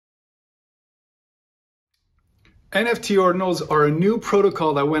NFT Ordinals are a new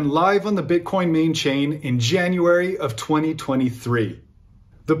protocol that went live on the Bitcoin main chain in January of 2023.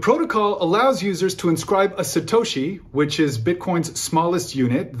 The protocol allows users to inscribe a Satoshi, which is Bitcoin's smallest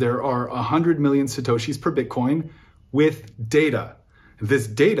unit. There are 100 million Satoshis per Bitcoin, with data. This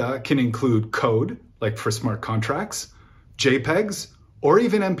data can include code, like for smart contracts, JPEGs, or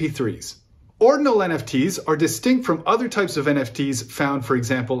even MP3s. Ordinal NFTs are distinct from other types of NFTs found, for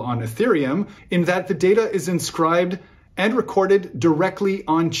example, on Ethereum, in that the data is inscribed and recorded directly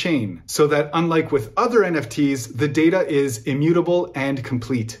on-chain, so that unlike with other NFTs, the data is immutable and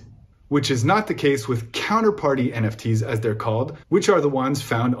complete, which is not the case with counterparty NFTs, as they're called, which are the ones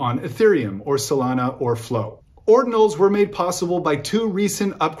found on Ethereum or Solana or Flow. Ordinals were made possible by two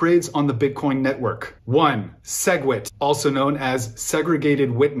recent upgrades on the Bitcoin network. One, SegWit, also known as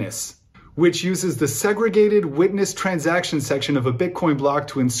segregated witness, which uses the segregated witness transaction section of a Bitcoin block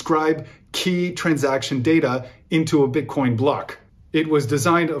to inscribe key transaction data into a Bitcoin block. It was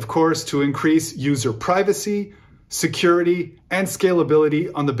designed, of course, to increase user privacy, security, and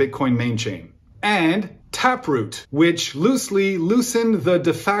scalability on the Bitcoin main chain. And Taproot, which loosely loosened the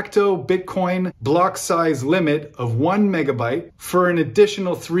de facto Bitcoin block size limit of 1 megabyte for an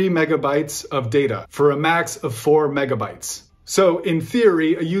additional 3 megabytes of data, for a max of 4 megabytes. So in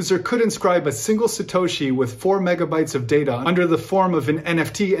theory, a user could inscribe a single Satoshi with 4 megabytes of data under the form of an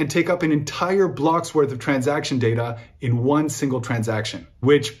NFT and take up an entire block's worth of transaction data in one single transaction.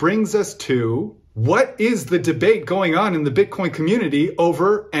 Which brings us to, what is the debate going on in the Bitcoin community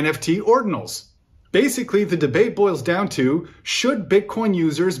over NFT ordinals? Basically, the debate boils down to, should Bitcoin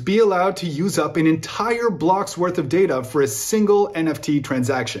users be allowed to use up an entire block's worth of data for a single NFT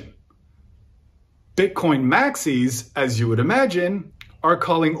transaction? Bitcoin maxis, as you would imagine, are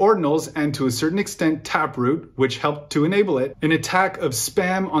calling ordinals, and to a certain extent Taproot, which helped to enable it, an attack of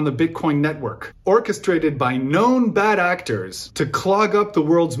spam on the Bitcoin network, orchestrated by known bad actors to clog up the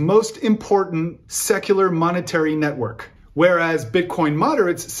world's most important secular monetary network. Whereas Bitcoin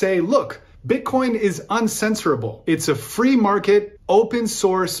moderates say, look, Bitcoin is uncensorable. It's a free market, open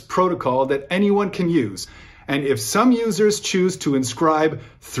source protocol that anyone can use. And if some users choose to inscribe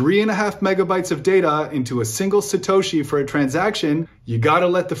 3.5 megabytes of data into a single Satoshi for a transaction, you gotta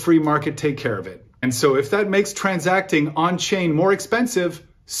let the free market take care of it. And so if that makes transacting on-chain more expensive,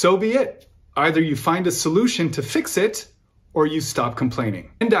 so be it. Either you find a solution to fix it, or you stop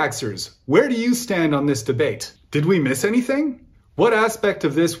complaining. NDAXers, where do you stand on this debate? Did we miss anything? What aspect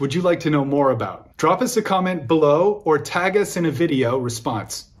of this would you like to know more about? Drop us a comment below or tag us in a video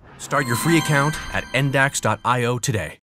response. Start your free account at NDAX.io today.